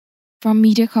From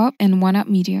MediaCorp and One Up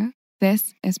Media,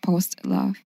 this is Post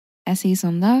Love, essays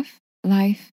on love,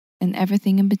 life, and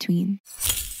everything in between.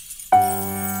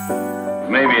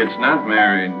 Maybe it's not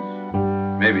marriage,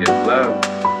 maybe it's love.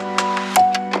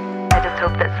 I just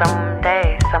hope that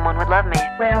someday someone would love me.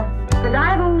 Well, but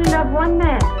I've only loved one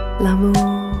man. L'amour.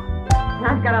 And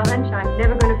I've got a hunch I'm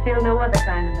never going to feel no other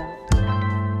kind of love.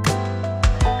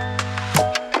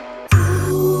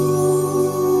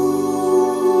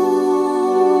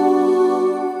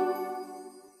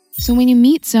 So when you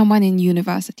meet someone in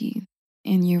university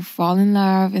and you fall in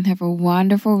love and have a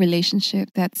wonderful relationship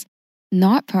that's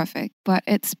not perfect, but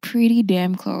it's pretty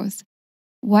damn close,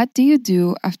 what do you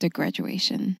do after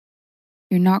graduation?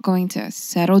 You're not going to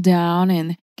settle down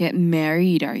and get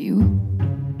married, are you?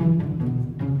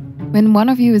 When one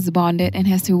of you is bonded and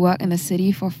has to work in a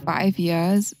city for 5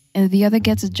 years and the other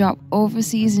gets a job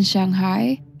overseas in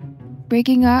Shanghai,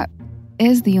 breaking up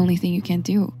is the only thing you can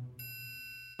do.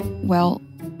 Well,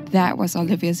 that was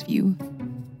Olivia's view.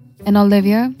 And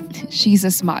Olivia, she's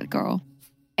a smart girl.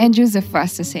 Andrew's the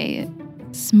first to say it.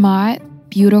 Smart,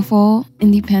 beautiful,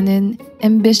 independent,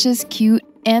 ambitious, cute,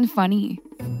 and funny.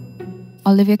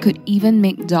 Olivia could even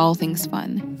make dull things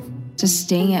fun. Just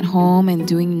staying at home and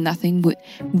doing nothing would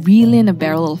reel in a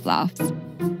barrel of laughs.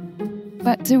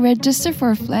 But to register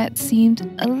for a flat seemed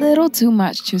a little too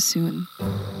much too soon.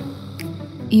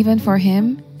 Even for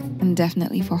him, and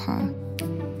definitely for her.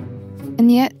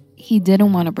 And yet, he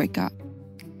didn't want to break up.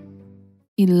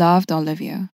 He loved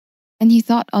Olivia, and he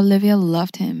thought Olivia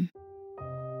loved him.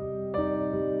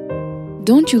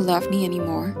 Don't you love me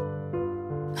anymore?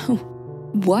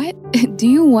 What? Do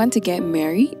you want to get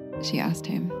married? She asked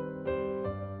him.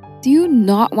 Do you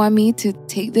not want me to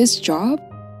take this job?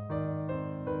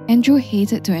 Andrew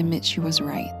hated to admit she was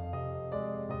right.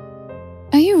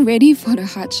 Are you ready for the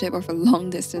hardship of a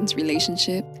long-distance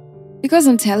relationship? Because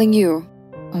I'm telling you,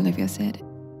 Olivia said.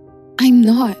 I'm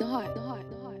not.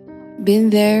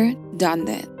 Been there, done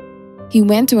that. He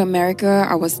went to America,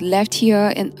 I was left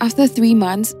here, and after 3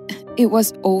 months, it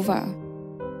was over.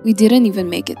 We didn't even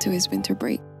make it to his winter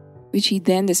break, which he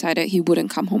then decided he wouldn't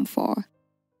come home for.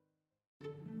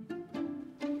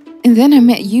 And then I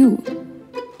met you.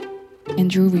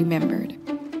 Andrew remembered.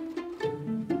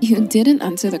 You didn't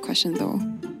answer the question though,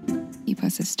 he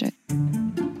persisted.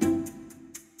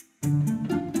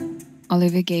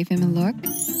 Olivia gave him a look.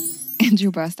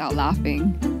 Andrew burst out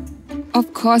laughing.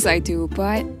 Of course I do,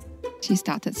 but... She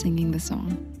started singing the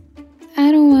song.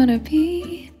 I don't wanna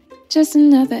be just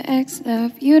another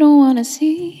ex-love you don't wanna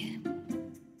see.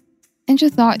 Andrew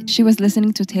thought she was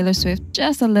listening to Taylor Swift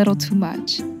just a little too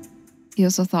much. He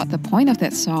also thought the point of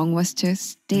that song was to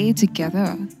stay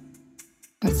together.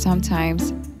 But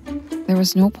sometimes, there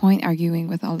was no point arguing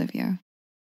with Olivia.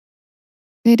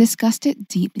 They discussed it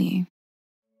deeply.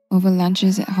 Over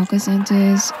lunches at hawker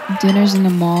centers, dinners in the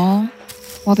mall,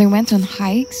 while they went on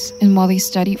hikes, and while they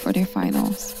studied for their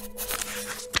finals.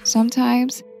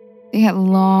 Sometimes, they had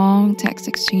long text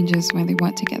exchanges when they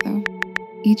weren't together,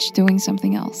 each doing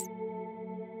something else.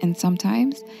 And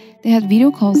sometimes, they had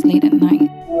video calls late at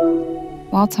night.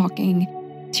 While talking,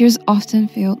 tears often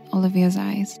filled Olivia's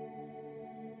eyes.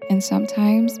 And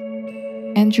sometimes,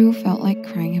 Andrew felt like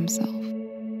crying himself.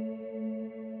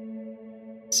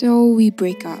 So we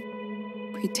break up.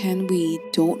 Pretend we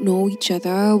don't know each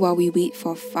other while we wait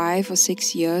for 5 or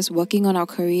 6 years working on our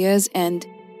careers and...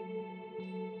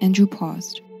 Andrew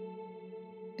paused.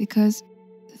 Because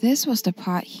this was the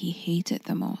part he hated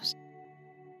the most.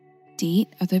 Date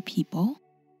other people?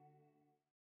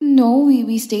 No,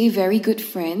 we stay very good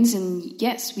friends, and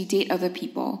yes, we date other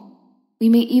people. We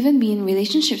may even be in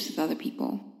relationships with other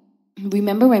people.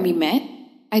 Remember when we met?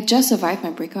 I just survived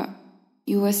my breakup.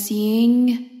 You were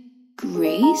seeing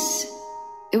Grace?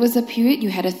 It was the period you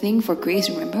had a thing for Grace,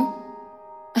 remember?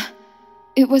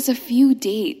 It was a few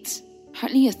dates,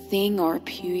 hardly a thing or a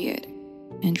period,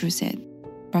 Andrew said,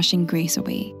 brushing Grace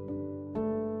away.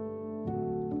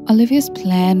 Olivia's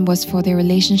plan was for their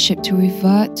relationship to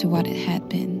revert to what it had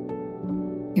been.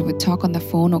 They would talk on the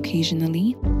phone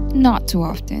occasionally, not too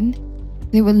often.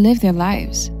 They would live their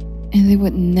lives, and they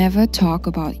would never talk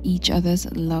about each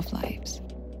other's love lives.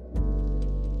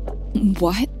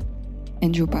 What?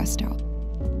 Andrew burst out.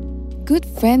 Good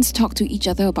friends talk to each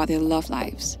other about their love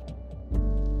lives.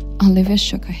 Olivia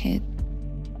shook her head.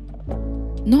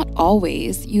 Not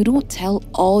always. You don't tell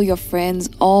all your friends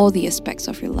all the aspects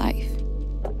of your life.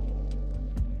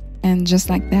 And just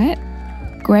like that,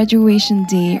 graduation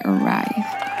day arrived.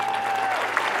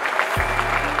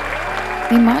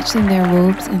 They marched in their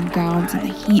robes and gowns in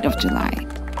the heat of July.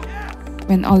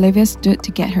 When Olivia stood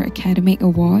to get her academic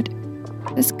award,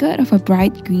 The skirt of a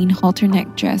bright green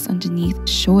halter-neck dress underneath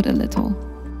showed a little.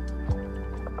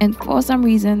 And for some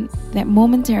reason, that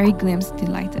momentary glimpse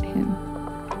delighted him.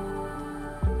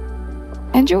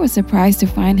 Andrew was surprised to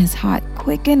find his heart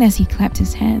quicken as he clapped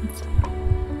his hands.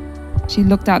 She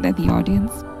looked out at the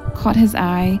audience, caught his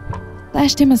eye,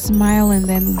 flashed him a smile, and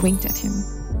then winked at him,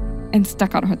 and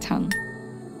stuck out her tongue.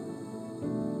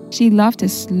 She loved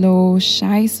his slow,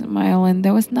 shy smile, and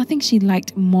there was nothing she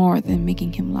liked more than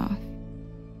making him laugh.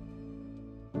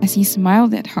 As he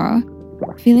smiled at her,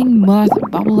 feeling mirth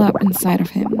bubble up inside of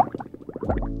him,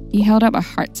 he held up a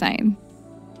heart sign.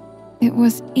 It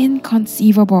was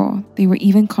inconceivable they were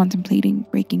even contemplating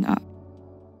breaking up.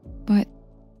 But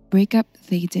break up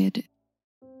they did.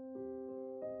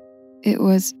 It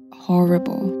was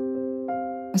horrible.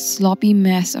 A sloppy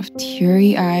mess of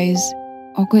teary eyes,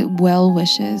 awkward well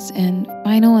wishes, and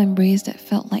final embrace that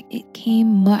felt like it came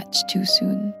much too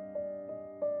soon.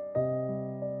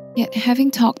 Yet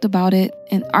having talked about it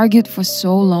and argued for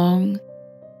so long,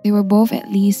 they were both at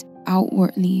least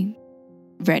outwardly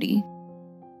ready.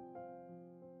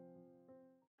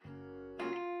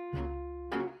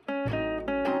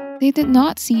 They did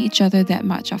not see each other that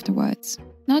much afterwards,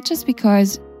 not just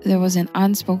because there was an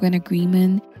unspoken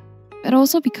agreement, but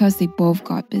also because they both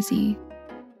got busy.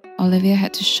 Olivia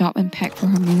had to shop and pack for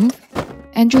her move.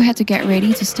 Andrew had to get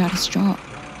ready to start his job.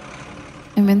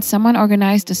 And when someone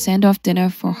organized a send-off dinner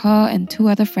for her and 2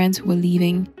 other friends who were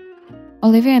leaving,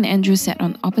 Olivia and Andrew sat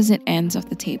on opposite ends of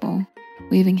the table,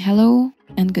 waving hello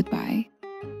and goodbye,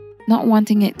 not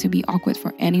wanting it to be awkward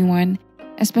for anyone,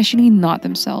 especially not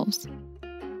themselves.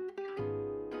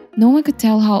 No one could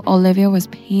tell how Olivia was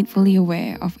painfully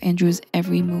aware of Andrew's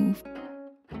every move.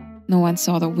 No one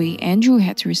saw the way Andrew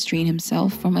had to restrain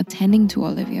himself from attending to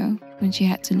Olivia when she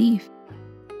had to leave.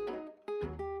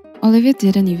 Olivia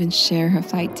didn't even share her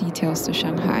flight details to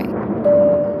Shanghai.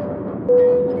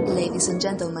 Ladies and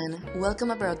gentlemen, welcome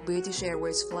aboard British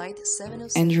Airways Flight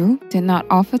 707. Andrew did not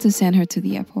offer to send her to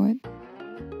the airport.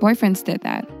 Boyfriends did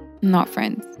that, not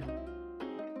friends.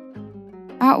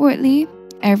 Outwardly,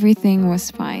 everything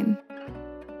was fine.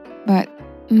 But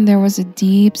there was a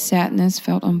deep sadness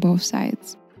felt on both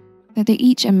sides that they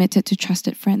each admitted to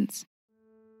trusted friends.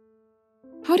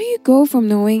 How do you go from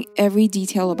knowing every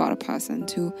detail about a person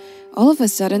to all of a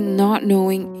sudden not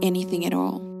knowing anything at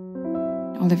all?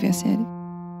 Olivia said,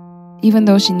 even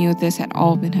though she knew this had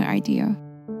all been her idea.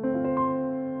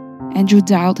 Andrew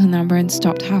dialed her number and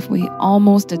stopped halfway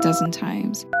almost a dozen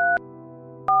times,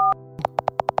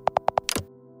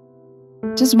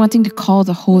 just wanting to call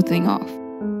the whole thing off.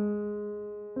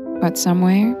 But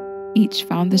somewhere, each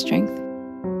found the strength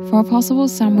for a possible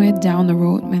somewhere down the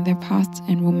road when their paths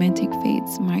and romantic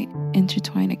fates might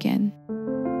intertwine again.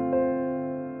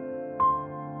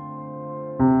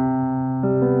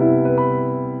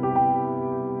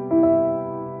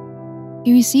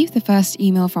 He received the first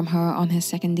email from her on his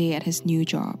second day at his new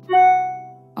job.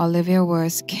 Olivia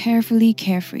was carefully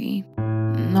carefree,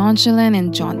 nonchalant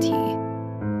and jaunty.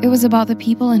 It was about the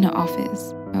people in her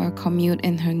office, her commute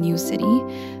in her new city,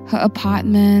 her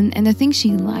apartment, and the things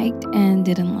she liked and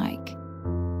didn't like.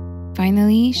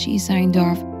 Finally, she signed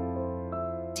off,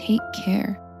 "Take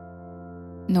care."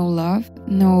 No love,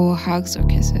 no hugs or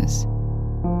kisses.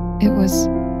 It was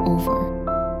over.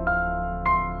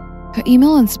 Her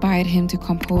email inspired him to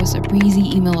compose a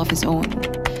breezy email of his own,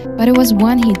 but it was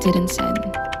one he didn't send,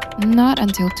 not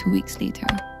until 2 weeks later.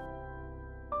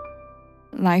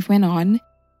 Life went on.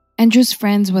 Andrew's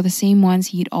friends were the same ones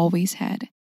he'd always had.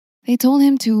 They told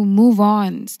him to move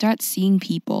on, start seeing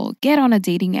people, get on a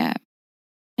dating app.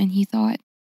 And he thought,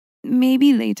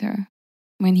 maybe later,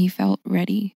 when he felt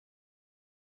ready.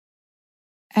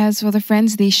 As for the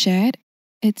friends they shared,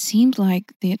 it seemed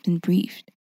like they had been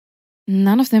briefed.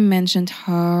 None of them mentioned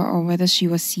her or whether she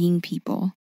was seeing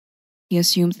people. He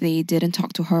assumed they didn't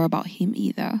talk to her about him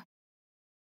either.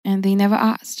 And they never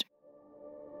asked.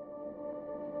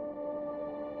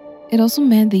 It also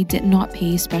meant they did not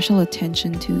pay special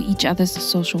attention to each other's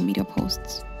social media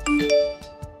posts.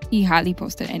 He hardly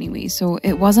posted anyway, so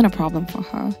it wasn't a problem for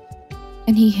her.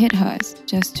 And he hid hers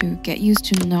just to get used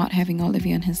to not having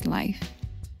Olivia in his life.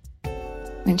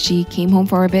 When she came home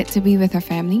for a bit to be with her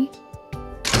family,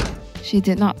 she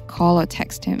did not call or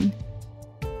text him.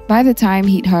 By the time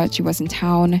he'd heard she was in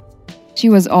town, she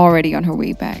was already on her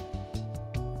way back.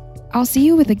 "I'll see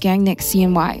you with the gang next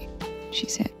CNY," she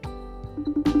said.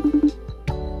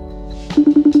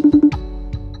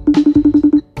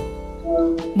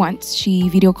 Once, she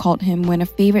video called him when a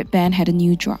favorite band had a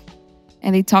new drop,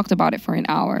 and they talked about it for an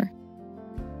hour.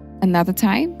 Another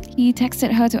time, he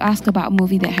texted her to ask about a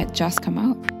movie that had just come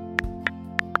out.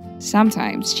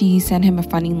 Sometimes she sent him a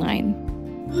funny line.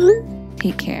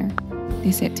 Take care,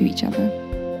 they said to each other.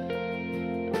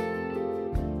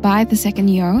 By the second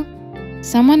year,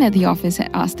 someone at the office had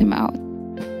asked him out.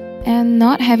 And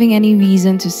not having any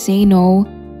reason to say no,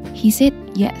 he said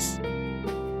yes.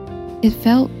 It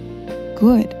felt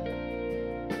good.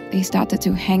 They started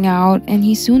to hang out, and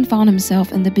he soon found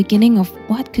himself in the beginning of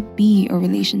what could be a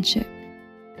relationship.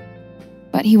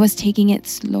 But he was taking it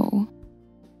slow.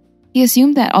 He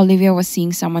assumed that Olivia was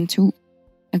seeing someone too.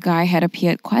 A guy had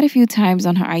appeared quite a few times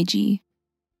on her IG.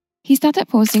 He started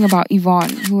posting about Yvonne,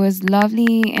 who was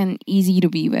lovely and easy to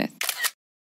be with.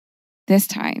 This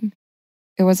time,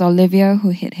 it was Olivia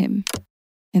who hit him.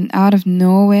 And out of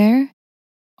nowhere,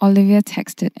 Olivia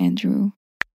texted Andrew.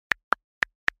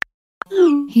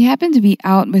 He happened to be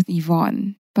out with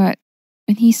Yvonne, but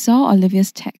when he saw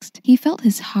Olivia's text, he felt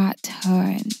his heart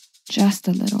turn just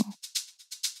a little.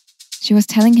 She was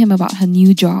telling him about her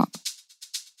new job.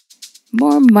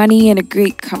 More money and a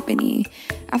great company.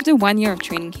 After 1 year of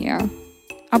training here,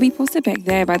 I'll be posted back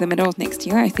there by the middle of next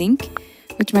year, I think,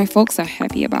 which my folks are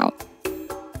happy about.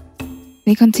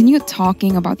 They continued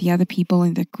talking about the other people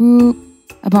in the group,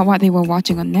 about what they were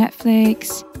watching on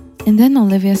Netflix, and then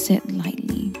Olivia said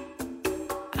lightly,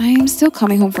 I'm still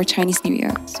coming home for Chinese New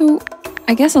Year, so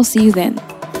I guess I'll see you then.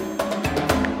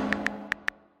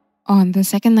 On the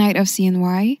second night of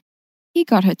CNY, he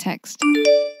got her text.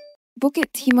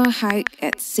 Bukit Timah hike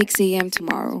at 6 a.m.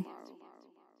 tomorrow.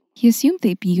 He assumed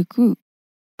they'd be a group,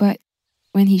 but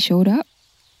when he showed up,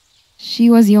 she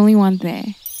was the only one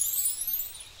there.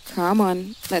 Come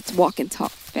on, let's walk and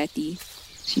talk, fatty,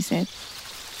 she said.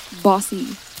 Bossy,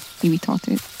 he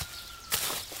retorted.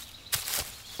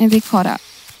 And they caught up,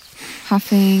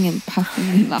 puffing and puffing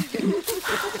and laughing,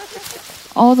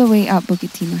 all the way up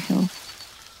Bukit Timah Hill.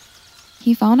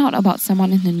 He found out about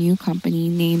someone in the new company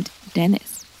named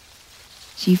Dennis.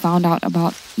 She found out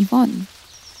about Yvonne,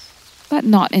 but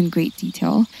not in great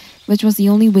detail, which was the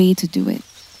only way to do it.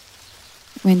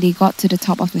 When they got to the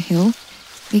top of the hill,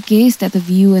 they gazed at the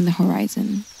view in the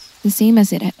horizon, the same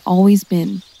as it had always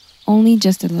been, only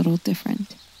just a little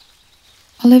different.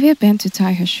 Olivia bent to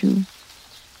tie her shoe,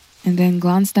 and then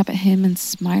glanced up at him and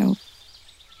smiled.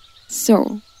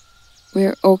 So,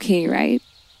 we're okay, right?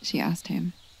 She asked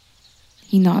him.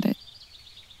 He nodded.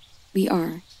 We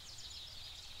are.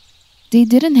 They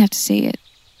didn't have to say it.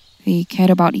 They cared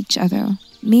about each other,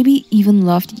 maybe even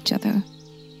loved each other.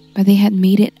 But they had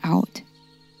made it out.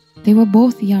 They were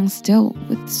both young still,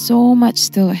 with so much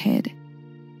still ahead.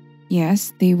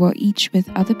 Yes, they were each with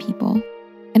other people,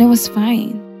 and it was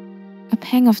fine. A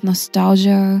pang of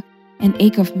nostalgia, an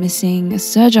ache of missing, a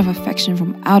surge of affection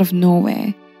from out of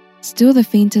nowhere, still the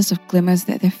faintest of glimmers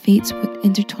that their fates would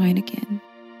intertwine again.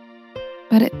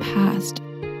 But it passed.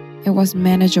 It was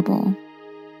manageable.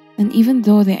 And even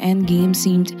though their end game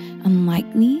seemed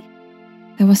unlikely,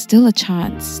 there was still a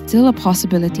chance, still a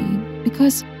possibility,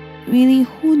 because really,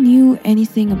 who knew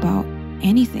anything about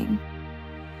anything?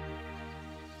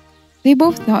 They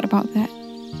both thought about that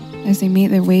as they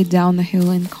made their way down the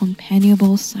hill in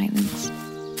companionable silence,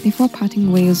 before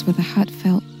parting ways with a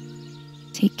heartfelt,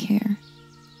 take care.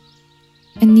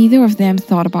 And neither of them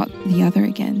thought about the other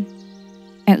again.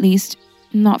 At least,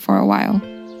 not for a while.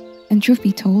 And truth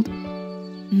be told,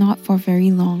 not for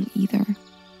very long either.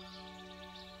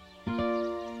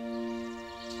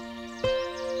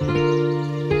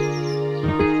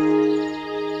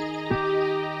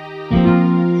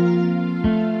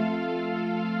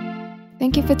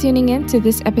 Thank you for tuning in to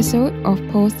this episode of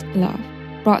Post Love,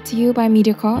 brought to you by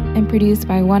MediaCorp and produced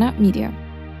by One Up Media.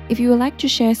 If you would like to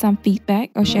share some feedback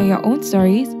or share your own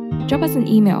stories, drop us an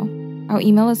email. Our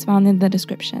email is found in the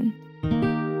description.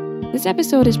 This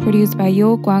episode is produced by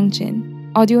Yo Guang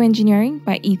Jin, audio engineering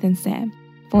by Ethan Sam,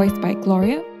 voiced by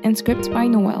Gloria, and script by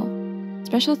Noel.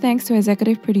 Special thanks to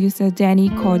executive producer Danny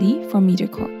Cordy from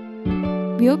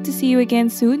MediaCorp. We hope to see you again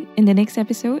soon in the next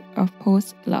episode of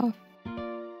Post Love.